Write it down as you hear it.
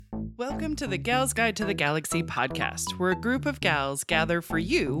Welcome to the Gals Guide to the Galaxy podcast, where a group of gals gather for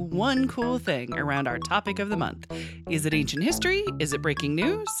you one cool thing around our topic of the month. Is it ancient history? Is it breaking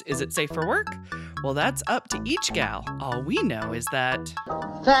news? Is it safe for work? Well, that's up to each gal. All we know is that...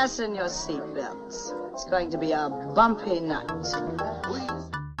 Fasten your seatbelts. It's going to be a bumpy night.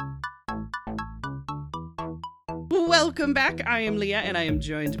 Welcome back. I am Leah, and I am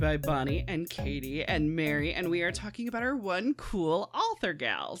joined by Bonnie and Katie and Mary, and we are talking about our one cool author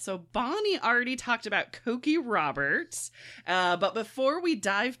gal. So Bonnie already talked about Cokie Roberts, but before we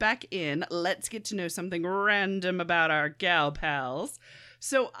dive back in, let's get to know something random about our gal pals.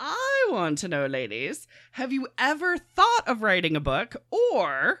 So I want to know, ladies, have you ever thought of writing a book,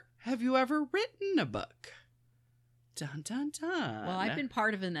 or have you ever written a book? Dun, dun, dun. Well, I've been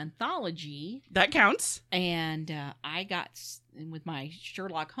part of an anthology. That counts. And I got with my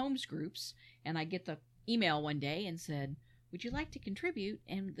Sherlock Holmes groups, and I get the email one day and said, would you like to contribute?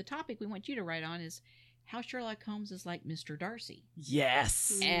 And the topic we want you to write on is how Sherlock Holmes is like Mr. Darcy.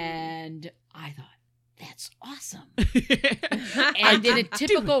 Yes. And I thought, that's awesome. And in a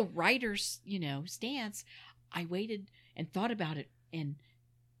typical writer's, stance, I waited and thought about it and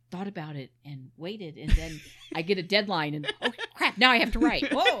waited, and then I get a deadline and oh crap, now I have to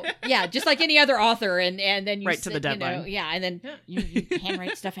write. Whoa. Yeah, just like any other author, and then you right to the deadline. And then you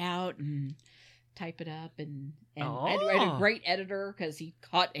handwrite stuff out and type it up, and I had a great editor because he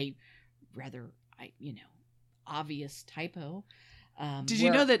caught a rather obvious typo. Did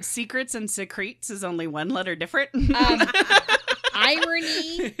you know that secrets and secretes is only one letter different?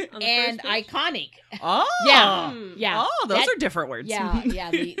 Irony and iconic. Oh, yeah. Oh, those are different words.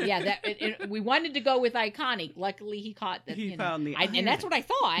 We wanted to go with iconic. Luckily, he caught that. He found the and that's what I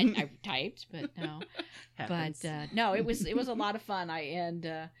thought. I typed, but no. Happens. But no, it was a lot of fun.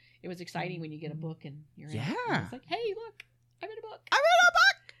 It was exciting when you get a book and you're in it. Yeah. It's like, hey, look, I read a book.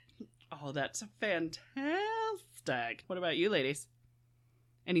 Oh, that's fantastic. What about you, ladies?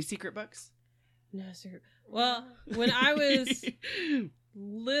 Any secret books? No, sir. Well, when I was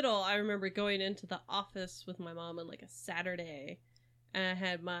little, I remember going into the office with my mom on like a Saturday, and I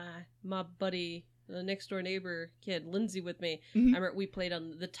had my buddy, the next door neighbor kid, Lindsay, with me. Mm-hmm. I remember we played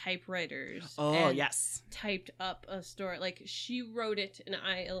on the typewriters. Oh, and yes. Typed up a story. Like, she wrote it and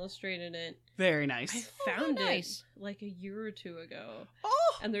I illustrated it. Very nice. I found nice. it like a year or two ago.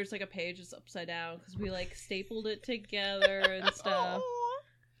 Oh. And there's like a page that's upside down because we like stapled it together and stuff. Oh.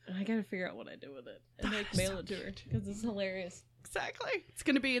 And I gotta figure out what I do with it and like mail it to her because it's hilarious. Exactly. It's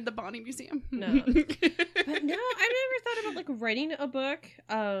going to be in the Bonnie Museum. No. But no, I've never thought about like writing a book.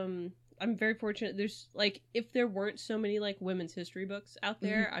 I'm very fortunate. There's like, if there weren't so many like women's history books out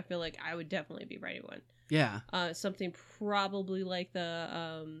there, I feel like I would definitely be writing one. Yeah. Something probably like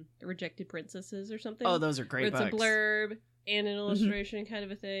the Rejected Princesses or something. Oh, those are great books. It's a blurb and an illustration kind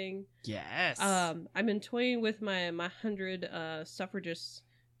of a thing. Yes. I've been toying with my 100 suffragists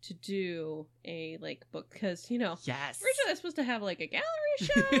to do a like book because yes, originally I was supposed to have like a gallery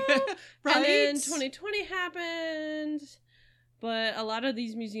show, right? And then 2020 happened, but a lot of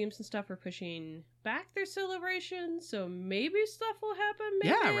these museums and stuff are pushing back their celebrations, so maybe stuff will happen.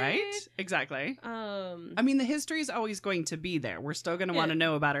 Maybe. Yeah, right. Exactly. I mean, the history is always going to be there. We're still going to want to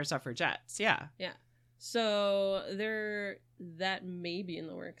know about our suffragettes. Yeah. Yeah. So that may be in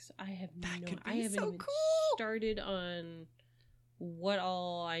the works. I have I haven't even started on what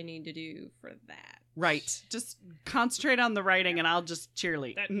all I need to do for that. Right. Just concentrate on the writing and I'll just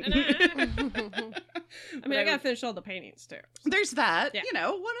cheerlead. I mean, I gotta finish all the paintings too. There's that, yeah.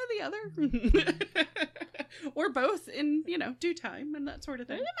 One or the other. Or both in, due time and that sort of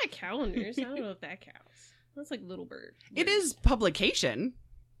I thing. have my calendars. I don't know if that counts. That's like Little Bird. It is publication.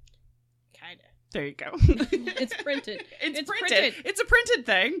 Kinda. There you go. It's printed. It's printed. It's a printed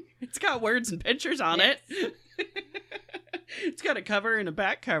thing. It's got words and pictures on it. It's got a cover and a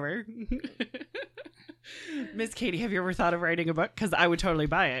back cover. Miss Katie, have you ever thought of writing a book? Because I would totally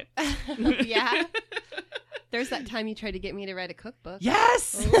buy it. Yeah. There's that time you tried to get me to write a cookbook.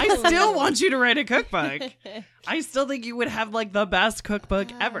 Yes! Ooh. I still want you to write a cookbook. I still think you would have like the best cookbook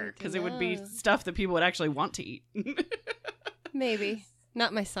ever because it would be stuff that people would actually want to eat. Maybe.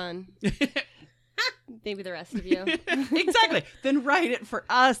 Not my son. Maybe the rest of you. Exactly. Then write it for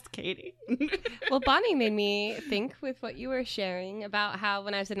us, Katie. Well, Bonnie made me think with what you were sharing about how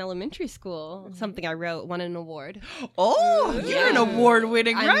when I was in elementary school, something I wrote won an award. Oh, you're an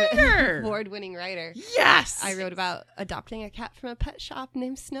award-winning writer. An award-winning writer. Yes. I wrote about adopting a cat from a pet shop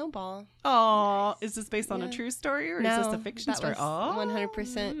named Snowball. Oh, is this based on a true story or is this a fiction story? Was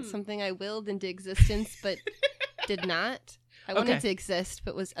 100% something I willed into existence but did not. I wanted Okay. to exist,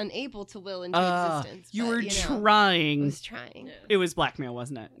 but was unable to will into existence. You but, were I trying. was trying. Yeah. It was blackmail,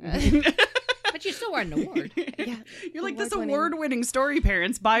 wasn't it? But you still won an award. Yeah. You're like, this Award-winning. award-winning story,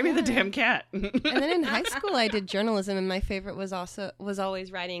 parents. Buy me the Yeah. damn cat. And then in high school, I did journalism, and my favorite was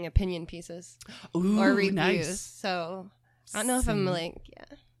always writing opinion pieces Ooh, or reviews. nice. So I don't know if I'm See. like,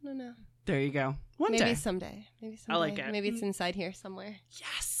 I don't know. There you go. One Maybe day. someday. Maybe someday. I like it. Maybe it's inside here somewhere.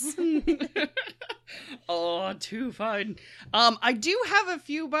 Yes. Oh, too fun. I do have a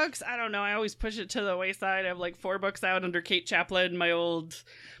few books. I don't know. I always push it to the wayside. I have like 4 books out under Kate Chaplin, my old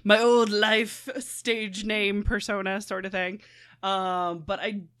life stage name persona sort of thing. But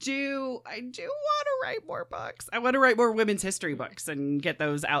I do want to write more books. I want to write more women's history books and get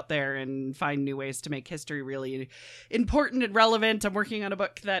those out there and find new ways to make history really important and relevant. I'm working on a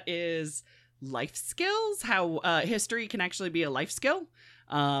book that is life skills, how history can actually be a life skill.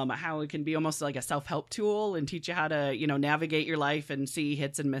 How it can be almost like a self-help tool and teach you how to, navigate your life and see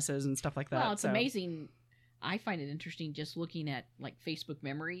hits and misses and stuff like that. Well, it's So, amazing. I find it interesting just looking at like Facebook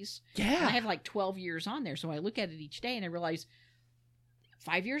memories. Yeah. And I have like 12 years on there, so I look at it each day and I realize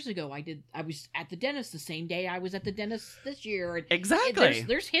 5 years ago I was at the dentist the same day I was at the dentist this year. And Exactly.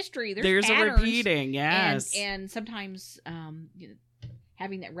 There's history. There's a patterns, repeating, yes. and sometimes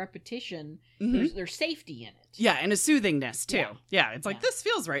having that repetition, Mhm. there's safety in it. Yeah, and a soothingness too. Yeah. Yeah, it's like Yeah. this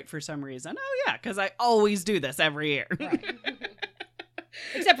feels right for some reason. Oh yeah, because I always do this every year. Right.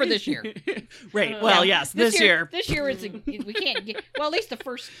 Except for this year. Right. Well, Yeah. yes, this year. This year we can't get. Well, at least the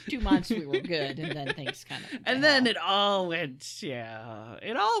first 2 months we were good, and then things kind of. And then it all went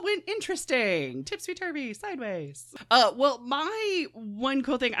interesting. Tipsy-turvy, sideways. Well, my one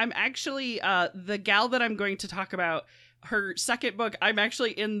cool thing, I'm actually, the gal that I'm going to talk about, her second book, I'm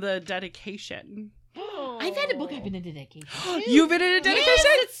actually in the dedication. I've had a book I've been in dedication. You've been in a dedication? Yes,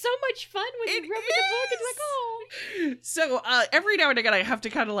 it's so much fun when It you remember the book and like, oh. So every now and again, I have to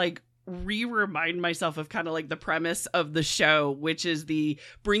kind of like remind myself of kind of like the premise of the show, which is the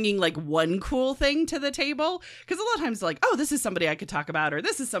bringing like one cool thing to the table. Because a lot of times like, oh, this is somebody I could talk about, or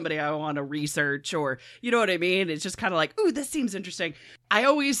this is somebody I want to research, or you know what I mean? It's just kind of like, ooh, this seems interesting. I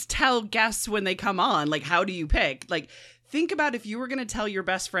always tell guests when they come on, like, how do you pick? Like, think about if you were going to tell your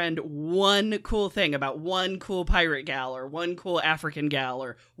best friend one cool thing about one cool pirate gal or one cool African gal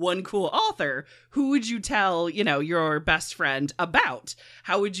or one cool author, who would you tell, your best friend about?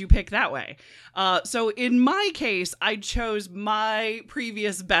 How would you pick that way? So in my case, I chose my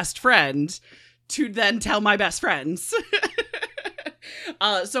previous best friend to then tell my best friends.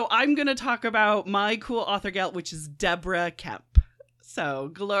 So I'm going to talk about my cool author gal, which is Deborah Kemp.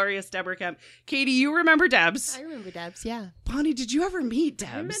 So, glorious Deborah Kemp. Katie, you remember Debs. I remember Debs, yeah. Bonnie, did you ever meet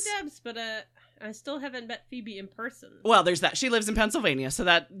Debs? I met Debs, but I still haven't met Phoebe in person. Well, there's that. She lives in Pennsylvania, so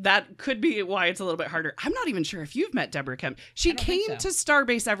that could be why it's a little bit harder. I'm not even sure if you've met Deborah Kemp. She I don't think came so. to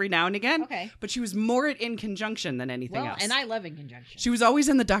Starbase every now and again, Okay. but she was more at In Conjunction than anything Well, else. and I love In Conjunction. She was always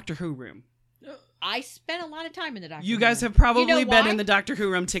in the Doctor Who room. I spent a lot of time in the Doctor. You Who guys room. have probably You know been why? in the Doctor Who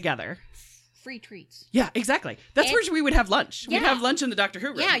room together. Free treats. Yeah, exactly. That's And- where we would have lunch. We'd Yeah. have lunch in the Doctor Who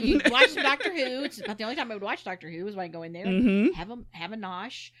room. Yeah, you watch some Doctor Who. It's about the only time I would watch Doctor Who is when I go in there, Mhm. have a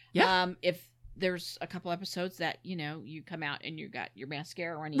nosh. Yeah. If there's a couple episodes that you come out and you got your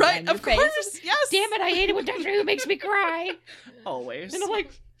mascara running Right, down your of face. course. Yes. Damn it! I hate it when Doctor Who makes me cry. Always. And I'm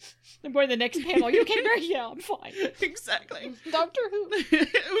like, I'm going to the next panel. You okay, Mary? Yeah, I'm fine. Exactly. Doctor Who.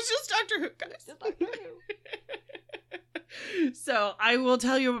 It was just Doctor Who, guys. Doctor Who. So I will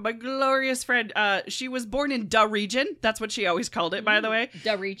tell you about my glorious friend. She was born in Duh Region. That's what she always called it, by the way.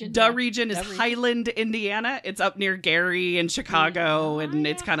 Duh Region. Duh yeah. Region is Duh Region. Highland, Indiana. It's up near Gary and Chicago, and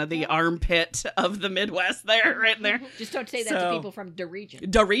it's kind of the armpit of the Midwest there, right in there. Just don't say that So- to people from Duh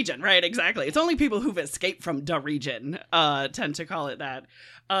Region. Duh Region, right, exactly. It's only people who've escaped from Duh Region tend to call it that.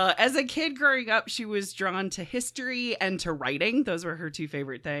 As a kid growing up, she was drawn to history and to writing. Those were her two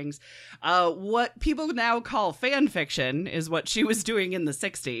favorite things. What people now call fan fiction is what she was doing in the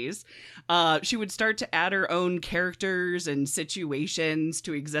 60s. She would start to add her own characters and situations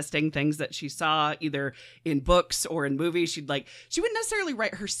to existing things that she saw either in books or in movies. She wouldn't necessarily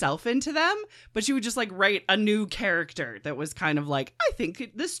write herself into them, but she would just write a new character that was kind of like, I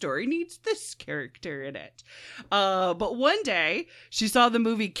think this story needs this character in it. But one day she saw the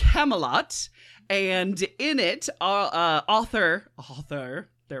movie Camelot, and in it, author,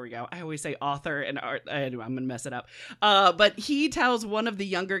 there we go. I always say author and art. I'm going to mess it up. But he tells one of the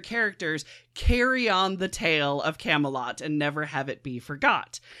younger characters, carry on the tale of Camelot and never have it be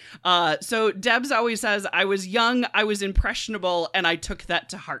forgot. So Debs always says, I was young, I was impressionable, and I took that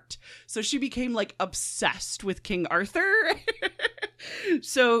to heart. So she became obsessed with King Arthur.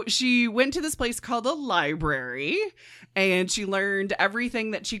 So she went to this place called a library, and she learned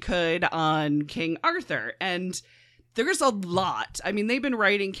everything that she could on King Arthur. And there's a lot. I mean, they've been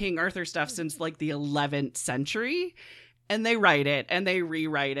writing King Arthur stuff since like the 11th century. And they write it and they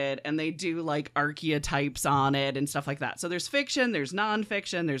rewrite it and they do like archetypes on it and stuff like that. So there's fiction, there's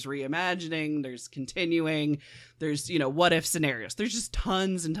nonfiction, there's reimagining, there's continuing, there's, you know, what if scenarios. There's just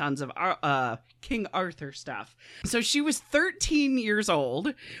tons and tons of King Arthur stuff. So she was 13 years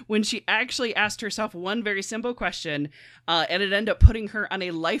old when she actually asked herself one very simple question, and it ended up putting her on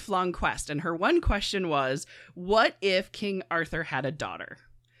a lifelong quest. And her one question was, what if King Arthur had a daughter?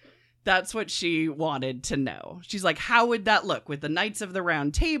 That's what she wanted to know. She's like, how would that look with the Knights of the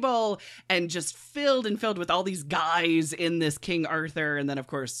Round Table and just filled with all these guys in this King Arthur? And then, of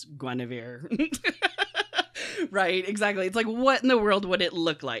course, Guinevere. Right, exactly. It's like, what in the world would it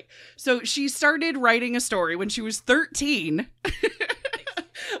look like? So she started writing a story when she was 13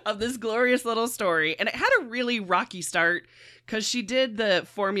 of this glorious little story. And it had a really rocky start because she did the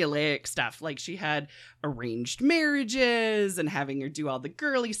formulaic stuff. Like she had arranged marriages and having her do all the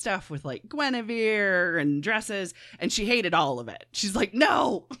girly stuff with like Guinevere and dresses. And she hated all of it. She's like,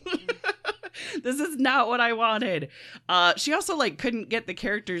 no, this is not what I wanted. She also like couldn't get the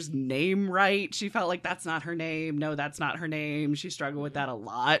character's name right. She felt like that's not her name. No, that's not her name. She struggled with that a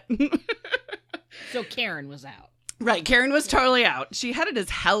lot. So Karen was out. Right, Karen was totally out. She had it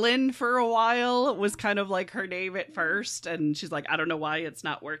as Helen for a while. It was kind of like her name at first, and she's like, I don't know why it's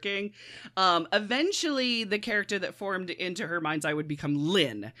not working. Eventually, the character that formed into her mind's eye would become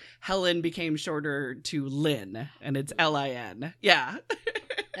Lynn. Helen became shorter to Lynn, and it's Lin. Yeah.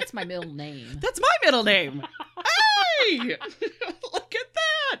 That's my middle name. That's my middle name. Hey! Look at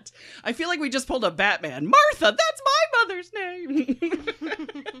that. I feel like we just pulled a Batman. Martha, that's my mother's name.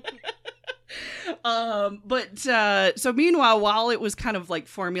 So meanwhile, while it was kind of like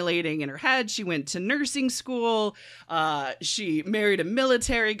formulating in her head, she went to nursing school. She married a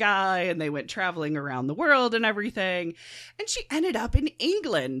military guy and they went traveling around the world and everything. And she ended up in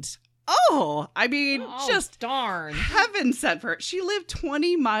England. Oh, I mean, just darn. Heaven sent for her. She lived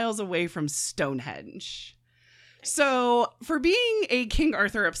 20 miles away from Stonehenge. So for being a King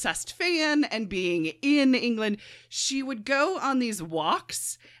Arthur obsessed fan and being in England, she would go on these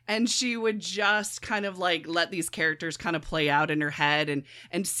walks and she would just kind of like let these characters kind of play out in her head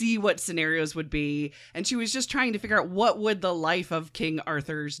and see what scenarios would be. And she was just trying to figure out what would the life of King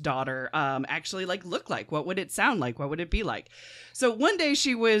Arthur's daughter actually like look like? What would it sound like? What would it be like? So one day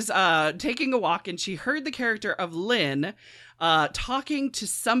she was taking a walk and she heard the character of Lynn talking to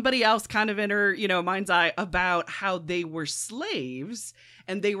somebody else kind of in her, mind's eye about how they were slaves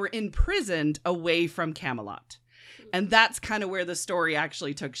and they were imprisoned away from Camelot. And that's kind of where the story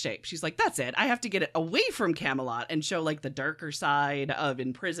actually took shape. She's like, that's it. I have to get it away from Camelot and show like the darker side of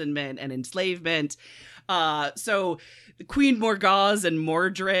imprisonment and enslavement. So Queen Morgause and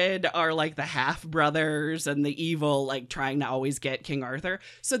Mordred are like the half brothers and the evil, like trying to always get King Arthur.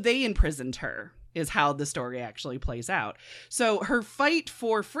 So they imprisoned her. Is how the story actually plays out. So her fight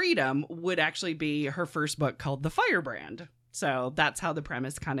for freedom would actually be her first book called The Firebrand. So that's how the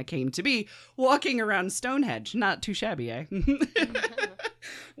premise kind of came to be. Walking around Stonehenge. Not too shabby, eh? I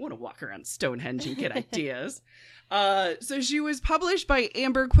want to walk around Stonehenge and get ideas. So she was published by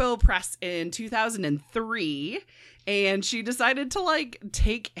Amber Quill Press in 2003. And she decided to like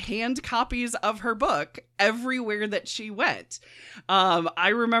take hand copies of her book everywhere that she went. I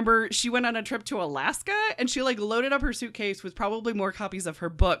remember she went on a trip to Alaska and she like loaded up her suitcase with probably more copies of her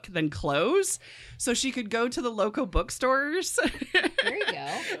book than clothes. So she could go to the local bookstores There you go.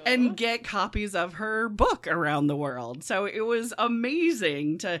 and get copies of her book around the world. So it was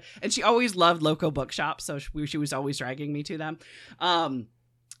amazing and she always loved local bookshops. So she was always dragging me to them.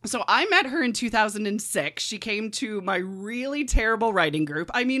 So I met her in 2006. She came to my really terrible writing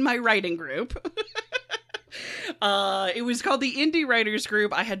group. My writing group. It was called the Indie Writers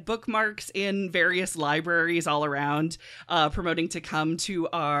Group. I had bookmarks in various libraries all around, promoting to come to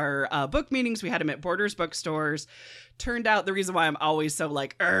our book meetings. We had them at Borders bookstores. Turned out the reason why I'm always so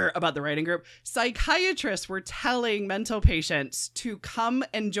like about the writing group, psychiatrists were telling mental patients to come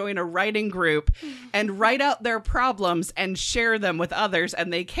and join a writing group and write out their problems and share them with others.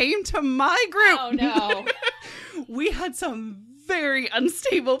 And they came to my group. Oh, no. We had some very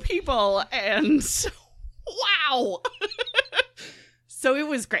unstable people and wow. So it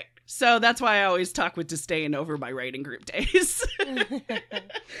was great. So that's why I always talk with disdain over my writing group days.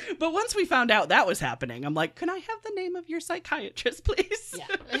 But once we found out that was happening, I'm like, can I have the name of your psychiatrist, please?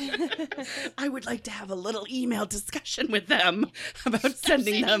 Yeah. I would like to have a little email discussion with them about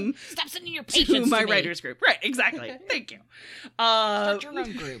sending them Stop sending your to patients my to me. writers group. Right, exactly. Thank you. Start your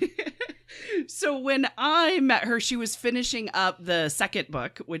own group. So when I met her, she was finishing up the second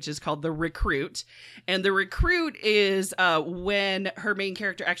book, which is called The Recruit. And The Recruit is when her main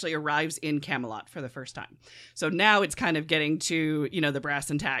character actually arrives in Camelot for the first time. So now it's kind of getting to, the brass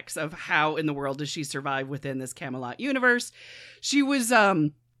and tacks of how in the world does she survive within this Camelot universe. She was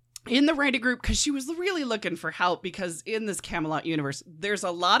in the writing group because she was really looking for help, because in this Camelot universe, there's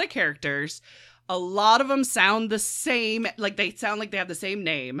a lot of characters. A lot of them sound the same, like they sound like they have the same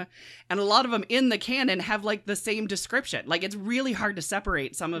name. And a lot of them in the canon have like the same description. Like it's really hard to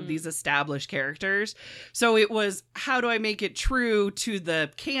separate some of these established characters. So it was, how do I make it true to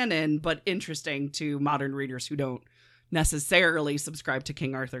the canon, but interesting to modern readers who don't necessarily subscribe to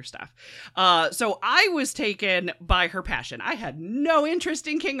King Arthur stuff. So I was taken by her passion. I had no interest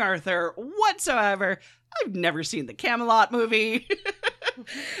in King Arthur whatsoever. I've never seen the Camelot movie.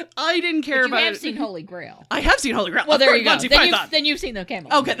 I didn't care about it. You have seen Holy Grail. I have seen Holy Grail. Well, there you go. Monty Python. Then you've seen the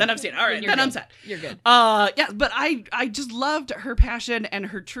Camelot. Okay, then I've seen it. All right, then I'm set. You're good. Yeah, but I just loved her passion and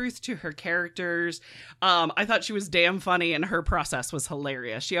her truth to her characters. I thought she was damn funny, and her process was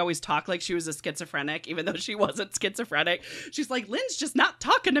hilarious. She always talked like she was a schizophrenic, even though she wasn't schizophrenic. She's like, Lynn's just not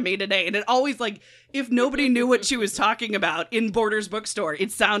talking to me today. And it always, like, if nobody knew what she was talking about in Borders bookstore,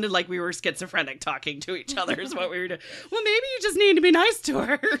 it sounded like we were schizophrenic talking to each other is what we were doing. Well, maybe you just need to be nice to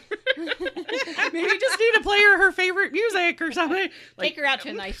her. Maybe you just need to play her favorite music or something. Take her out to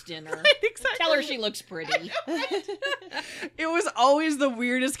a nice dinner. Right, exactly. Tell her she looks pretty. It was always the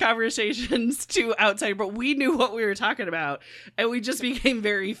weirdest conversations to outside, but we knew what we were talking about, and we just became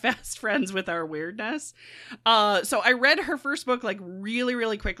very fast friends with our weirdness. So I read her first book like really,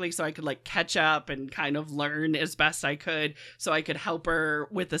 really quickly so I could like catch up and kind of learn as best I could so I could help her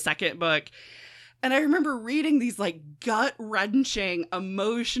with the second book. And I remember reading these like gut-wrenching,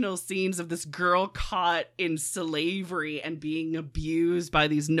 emotional scenes of this girl caught in slavery and being abused by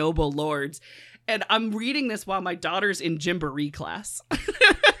these noble lords. And I'm reading this while my daughter's in Gymboree class.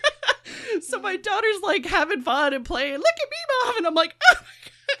 So my daughter's like having fun and playing, look at me, Mom. And I'm like, oh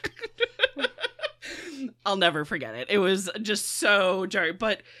my God. I'll never forget it. It was just so jarring.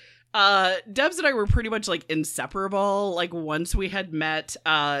 But Debs and I were pretty much like inseparable. Like once we had met,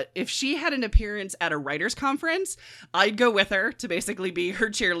 if she had an appearance at a writer's conference, I'd go with her to basically be her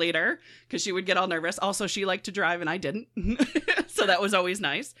cheerleader because she would get all nervous. Also, she liked to drive and I didn't. So that was always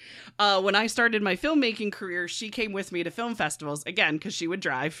nice. When I started my filmmaking career, she came with me to film festivals again because she would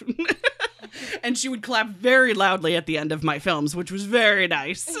drive. And she would clap very loudly at the end of my films, which was very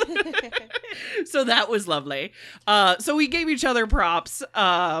nice. So that was lovely. So we gave each other props.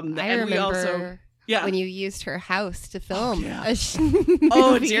 I and remember we also, when you used her house to film.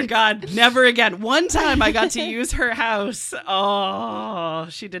 Oh, dear God. Never again. One time I got to use her house. Oh,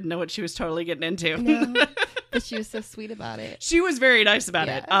 she didn't know what she was totally getting into. No, but she was so sweet about it. She was very nice about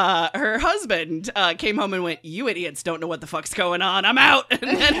it. Her husband came home and went, you idiots don't know what the fuck's going on. I'm out.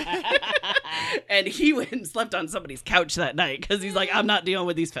 And he went and slept on somebody's couch that night because he's like, I'm not dealing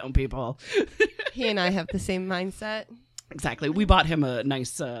with these film people. He and I have the same mindset. Exactly. We bought him a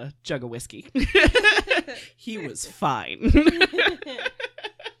nice jug of whiskey. He was fine.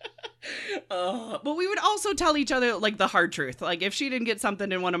 But we would also tell each other like the hard truth. Like if she didn't get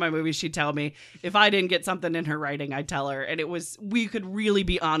something in one of my movies, she'd tell me. If I didn't get something in her writing, I'd tell her. And we could really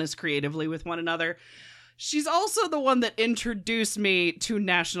be honest creatively with one another. She's also the one that introduced me to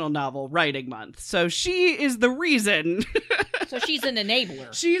National Novel Writing Month. So she is the reason. So she's an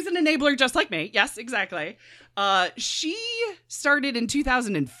enabler. She's an enabler just like me. Yes, exactly. She started in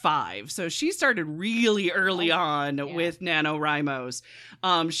 2005. So she started really early on with NaNoWriMos.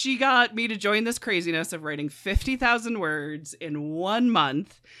 She got me to join this craziness of writing 50,000 words in 1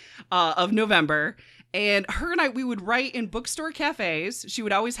 month of November. And her and I, we would write in bookstore cafes. She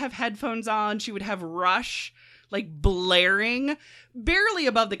would always have headphones on. She would have Rush like blaring barely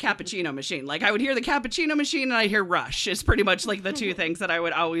above the cappuccino machine. Like I would hear the cappuccino machine and I'd hear Rush. It's pretty much like the two things that I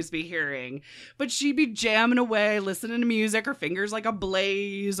would always be hearing. But she'd be jamming away, listening to music, her fingers like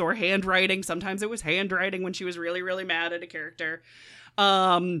ablaze, or handwriting. Sometimes it was handwriting when she was really, really mad at a character.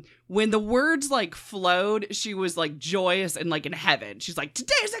 When the words like flowed, she was like joyous and like in heaven. She's like,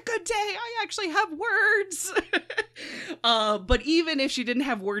 today's a good day. I actually have words. But even if she didn't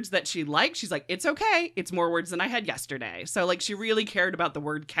have words that she liked, she's like, it's okay. It's more words than I had yesterday. So like she really cared about the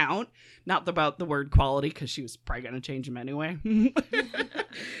word count, not about the word quality, because she was probably going to change them anyway.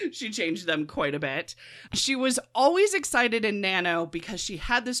 She changed them quite a bit. She was always excited in Nano because she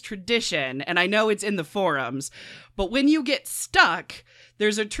had this tradition, and I know it's in the forums, but when you get stuck,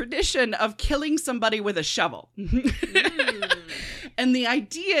 there's a tradition of killing somebody with a shovel. And the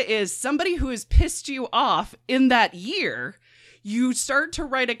idea is somebody who has pissed you off in that year, you start to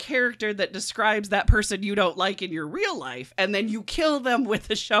write a character that describes that person you don't like in your real life, and then you kill them with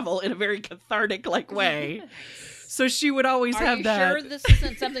a shovel in a very cathartic like way. So she would always Are have you that. sure this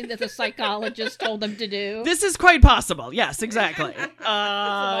isn't something that the psychologist told them to do? This is quite possible. Yes, exactly. It's an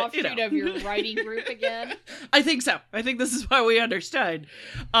offshoot of your writing group again. I think so. I think this is why we understood.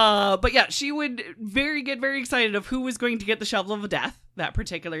 But yeah, she would get very excited of who was going to get the shovel of death that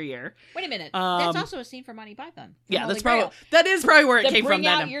particular year. Wait a minute. That's also a scene from Monty Python. From Yeah, Holy that's Grail. that is probably where it To came bring from.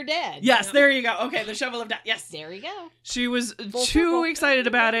 out Then. your dead. Yes, there you go. Okay, the shovel of death. Yes. There you go. She was Full too circle. excited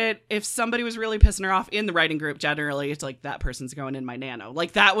about it. If somebody was really pissing her off in the writing group, generally, it's like, that person's going in my nano.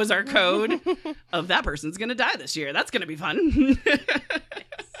 Like, that was our code of that person's going to die this year. That's going to be fun.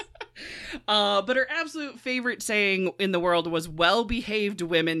 But her absolute favorite saying in the world was, well-behaved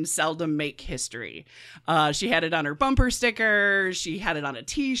women seldom make history. She had it on her bumper sticker. She had it on a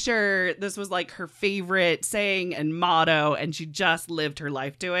t-shirt. This was like her favorite saying and motto, and she just lived her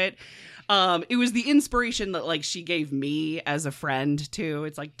life to it. It was the inspiration that like she gave me as a friend too.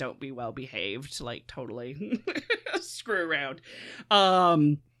 It's like, don't be well behaved, like totally screw around.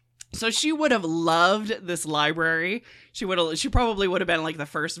 So she would have loved this library. She probably would have been like the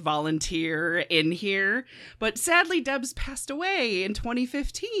first volunteer in here. But sadly, Debs passed away in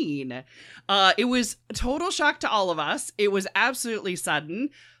 2015. It was a total shock to all of us. It was absolutely sudden.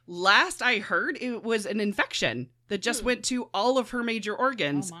 Last I heard, it was an infection that just went to all of her major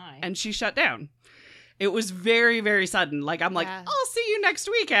organs, and she shut down. It was very, very sudden. Like, I'm like, I'll see you next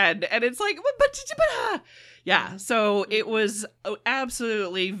weekend. And it's like, yeah. So it was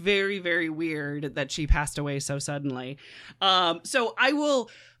absolutely very, very weird that she passed away so suddenly. So I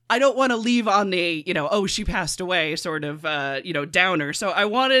don't want to leave on the, she passed away sort of, downer. So I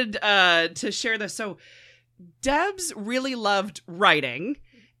wanted to share this. So Debs really loved writing,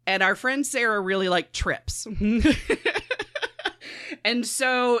 and our friend Sarah really liked trips. And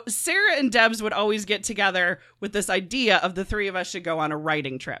so Sarah and Debs would always get together with this idea of the three of us should go on a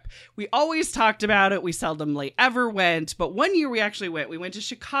writing trip. We always talked about it. We seldomly ever went. But one year we actually went. We went to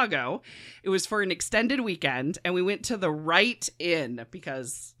Chicago. It was for an extended weekend. And we went to the Right Inn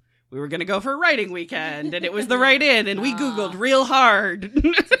because we were going to go for a writing weekend. And it was the Right Inn. And we Googled real hard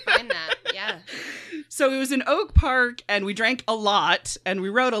to find that. Yeah. So it was in Oak Park, and we drank a lot, and we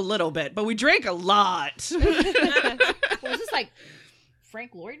wrote a little bit, but we drank a lot. Was this like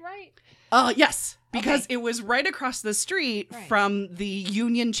Frank Lloyd Wright? Yes, because it was right across the street from the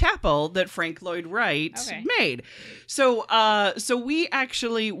Union Chapel that Frank Lloyd Wright made. So we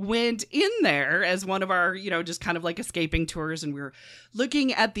actually went in there as one of our, just kind of like escaping tours, and we were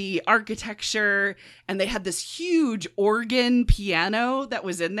looking at the architecture, and they had this huge organ piano that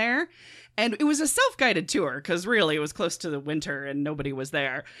was in there. And it was a self-guided tour because really it was close to the winter and nobody was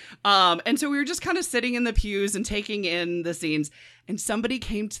there. And so we were just kind of sitting in the pews and taking in the scenes. And somebody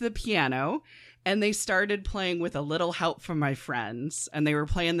came to the piano and they started playing With a Little Help from My Friends. And they were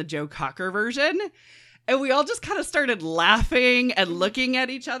playing the Joe Cocker version. And we all just kind of started laughing and looking at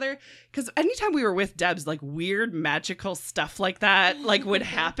each other. Because anytime we were with Debs, like weird magical stuff like that like would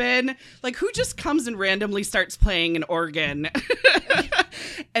happen. Like who just comes and randomly starts playing an organ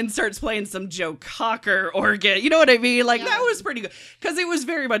and starts playing some Joe Cocker organ. You know what I mean? Like that was pretty good. Because it was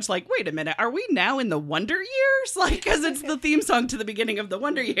very much like, wait a minute, are we now in the Wonder Years? Like, because it's the theme song to the beginning of the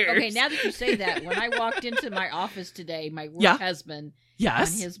Wonder Years. Okay, now that you say that, when I walked into my office today, my work husband on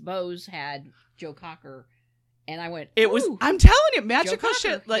his Bose had Joe Cocker, and I went, it was, I'm telling you, magical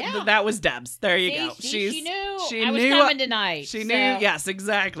shit. Like that was Debs. There you go. She knew I was coming tonight. She knew, yes,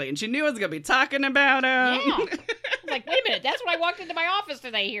 exactly. And she knew I was going to be talking about him. Yeah. I was like, wait a minute, that's what I walked into my office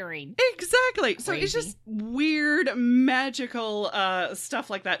today hearing. Exactly. So it's just weird, magical stuff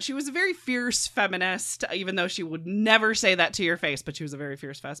like that. She was a very fierce feminist, even though she would never say that to your face, but she was a very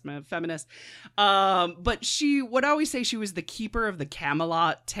fierce feminist. But she would always say she was the keeper of the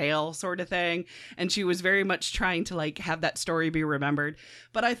Camelot tale sort of thing. And she was very much trying to like have that story be remembered.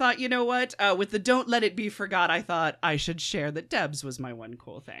 But I thought, you know what? With the Don't Let It Be Forgot, I thought I should share that Debs was my one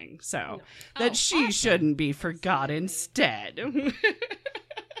cool thing. So that she shouldn't be forgotten instead.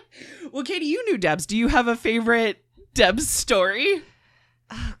 Well, Katie, you knew Debs. Do you have a favorite Debs story?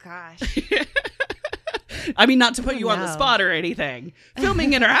 Oh, gosh. I mean, not to put you on the spot or anything.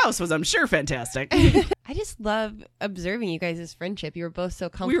 Filming in her house was, I'm sure, fantastic. I just love observing you guys' friendship. You were both so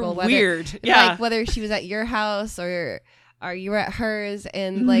comfortable. We were weird. Yeah. Like, whether she was at your house or you were at hers,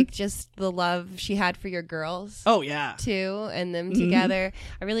 and like just the love she had for your girls. Oh, yeah. Too, and them together.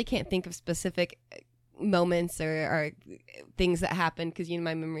 I really can't think of specific moments or things that happened because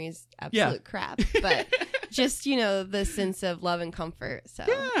my memory is absolute crap. But just, the sense of love and comfort. So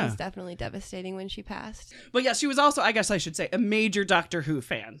Yeah. it was definitely devastating when she passed. But yeah, she was also, I guess I should say, a major Doctor Who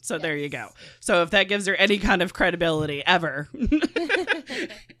fan. So there you go. So if that gives her any kind of credibility ever.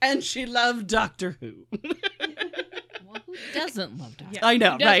 And she loved Doctor Who. Well, who doesn't love Doctor? I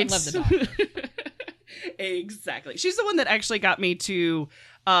know, Who doesn't right? love the Doctor? Exactly. She's the one that actually got me to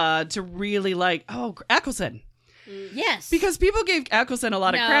really like, Eccleston. Yes. Because people gave Eccleston a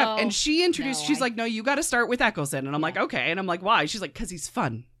lot of crap, and she introduced, No, she's like, no, you got to start with Eccleston. And I'm like, okay. And I'm like, why? She's like, because he's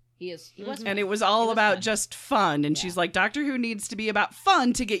fun. he was, And it was all about fun. just fun. And Yeah. she's like, Doctor Who needs to be about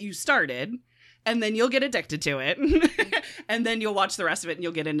fun to get you started. And then you'll get addicted to it. And then you'll watch the rest of it and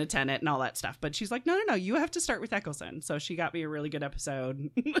you'll get into Tenet and all that stuff. But she's like, no, you have to start with Eccleston. So she got me a really good episode.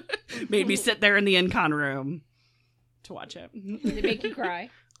 Made me sit there in the in-con room to watch it. Did it make you cry?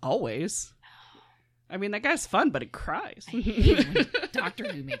 Always. I mean, that guy's fun, but it cries. I hate it when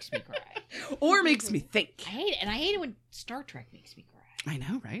Doctor Who makes me cry. Or makes me think. I hate it, and I hate it when Star Trek makes me cry. I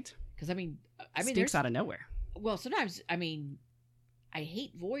know, right? Because I mean, Sneaks there's out of nowhere. well, sometimes I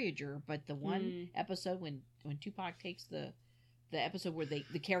hate Voyager, but the one episode when Tupac takes the episode where the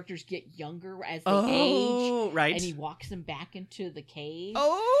characters get younger as they age, Right. and he walks them back into the cave.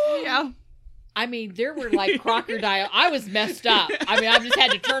 Oh, yeah. I mean, there were like crocodile. I was messed up. I mean, I just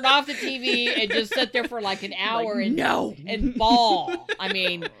had to turn off the TV and just sit there for like an hour and bawl. I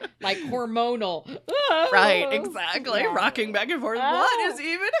mean, like hormonal. Right, exactly. Yeah. Rocking back and forth. Oh. What is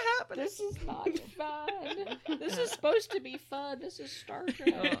even happening? This is not fun. This is supposed to be fun. This is Star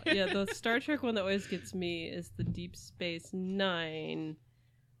Trek. Oh, yeah, the Star Trek one that always gets me is the Deep Space Nine.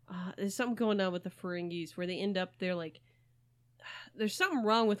 There's something going on with the Ferengis where they end up, they're like, there's something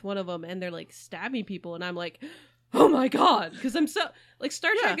wrong with one of them and they're like stabbing people and I'm like, oh my god, because I'm so like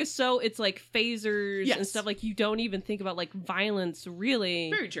Star Trek is so, it's like phasers and stuff, like you don't even think about like violence really.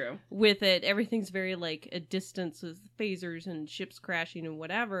 Very true. With it, everything's very like a distance with phasers and ships crashing and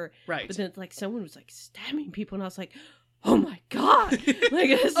whatever. Right. But then it's like someone was like stabbing people and I was like, oh my god, like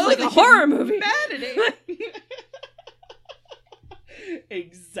it's Oh, like the a horror movie. Humanity.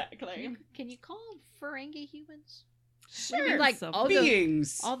 Exactly. Can you call Ferengi humans? Sure. I mean, like So all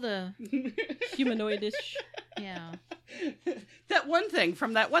beings. all the Humanoidish. yeah, That one thing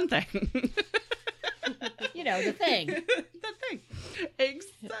from that one thing. the thing. That thing.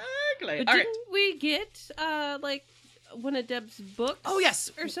 Exactly. But All right. didn't we get like one of Deb's books? Oh, yes.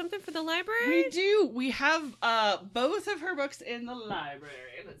 or something for the library. We do. We have both of her books in the library.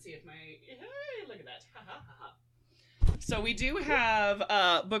 Let's see if my... Hey, look at that. Ha, ha, ha, ha. So we do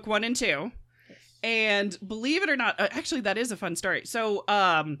have book 1 and 2. And believe it or not, actually, that is a fun story. So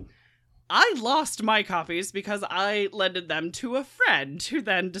I lost my copies because I lended them to a friend who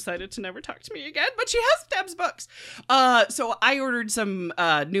then decided to never talk to me again. But she has Deb's books. So I ordered some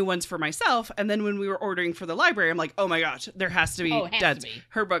new ones for myself. And then when we were ordering for the library, I'm like, oh my gosh, there has to be Deb's.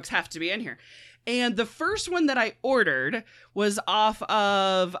 Her books have to be in here. And the first one that I ordered was off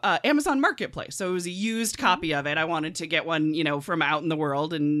of Amazon Marketplace. So it was a used copy of it. I wanted to get one, from out in the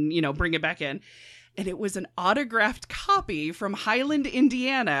world and, bring it back in. And it was an autographed copy from Highland,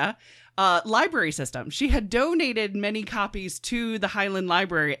 Indiana library system. She had donated many copies to the Highland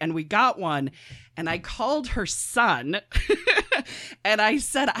Library and we got one. And I called her son and I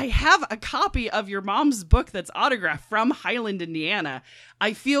said, I have a copy of your mom's book that's autographed from Highland, Indiana.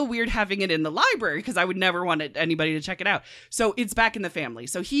 I feel weird having it in the library because I would never want anybody to check it out. So it's back in the family.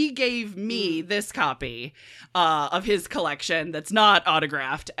 So he gave me this copy of his collection that's not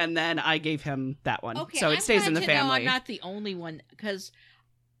autographed. And then I gave him that one. Okay, So it stays in the family. I'm not the only one because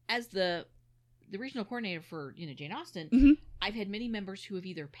as the regional coordinator for Jane Austen, Mhm. I've had many members who have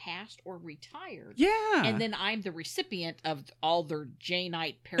either passed or retired. Yeah. And then I'm the recipient of all their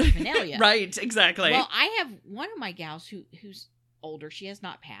Janeite paraphernalia. Right, exactly. Well, I have one of my gals who's older. She has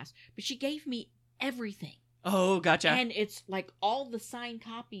not passed, but she gave me everything. Oh, gotcha. And it's like all the signed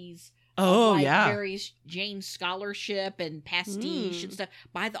copies Oh, of like yeah. various Jane scholarship and pastiche and stuff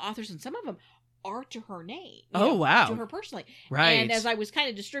by the authors, and some of them are to her name. Oh, wow. To her personally. Right. And as I was kind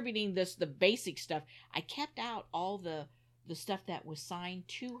of distributing the basic stuff, I kept out all the stuff that was signed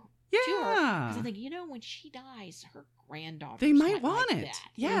to her. Yeah. Because I think, when she dies, her granddaughter They might want like it. that.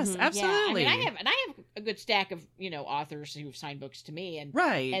 Yes, Mhm. absolutely. Yeah, I mean, I have a good stack of authors who've signed books to me, and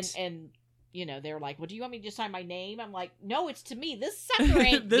Right. and they're like, well, do you want me to just sign my name? I'm like, no, it's to me. This sucker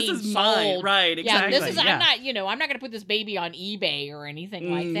ain't this being is sold. mine. Right, Yeah, exactly. this is. yeah. I'm not going to put this baby on eBay or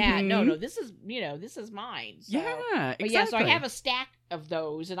anything like that. No, Mhm. this is mine. So. Yeah, exactly. But yeah, so I have a stack of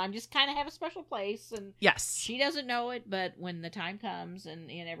those, and I'm just kind of have a special place, and Yes. she doesn't know it, but when the time comes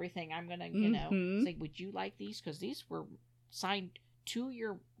and everything, I'm gonna Mhm. say, would you like these? Because these were signed to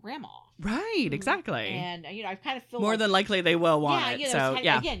your grandma. Right, exactly. And I kind of feel more like, than likely they will want yeah, it. it's So kind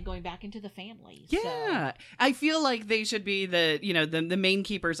of, again, going back into the family. Yeah. I feel like they should be the main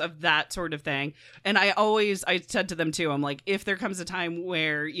keepers of that sort of thing. And I said to them too, I'm like, if there comes a time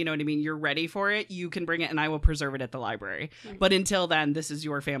where, you know what I mean, you're ready for it, you can bring it and I will preserve it at the library. Right. But until then, this is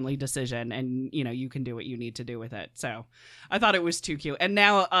your family decision and, you can do what you need to do with it. So I thought it was too cute. And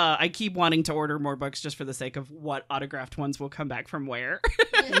now I keep wanting to order more books just for the sake of what autographed ones will come back from where.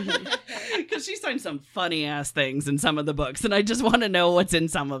 Because she signed some funny ass things in some of the books, and I just want to know what's in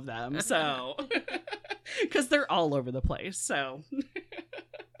some of them. So, because they're all over the place. So,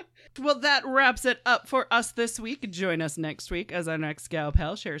 well, that wraps it up for us this week. Join us next week as our next gal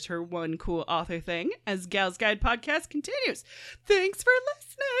pal shares her one cool author thing as Gal's Guide podcast continues. Thanks for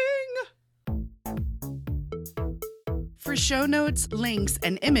listening. For show notes, links,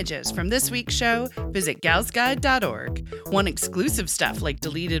 and images from this week's show, visit galsguide.org. Want exclusive stuff like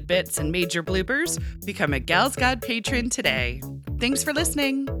deleted bits and major bloopers? Become a Gal's Guide patron today. Thanks for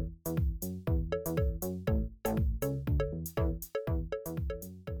listening.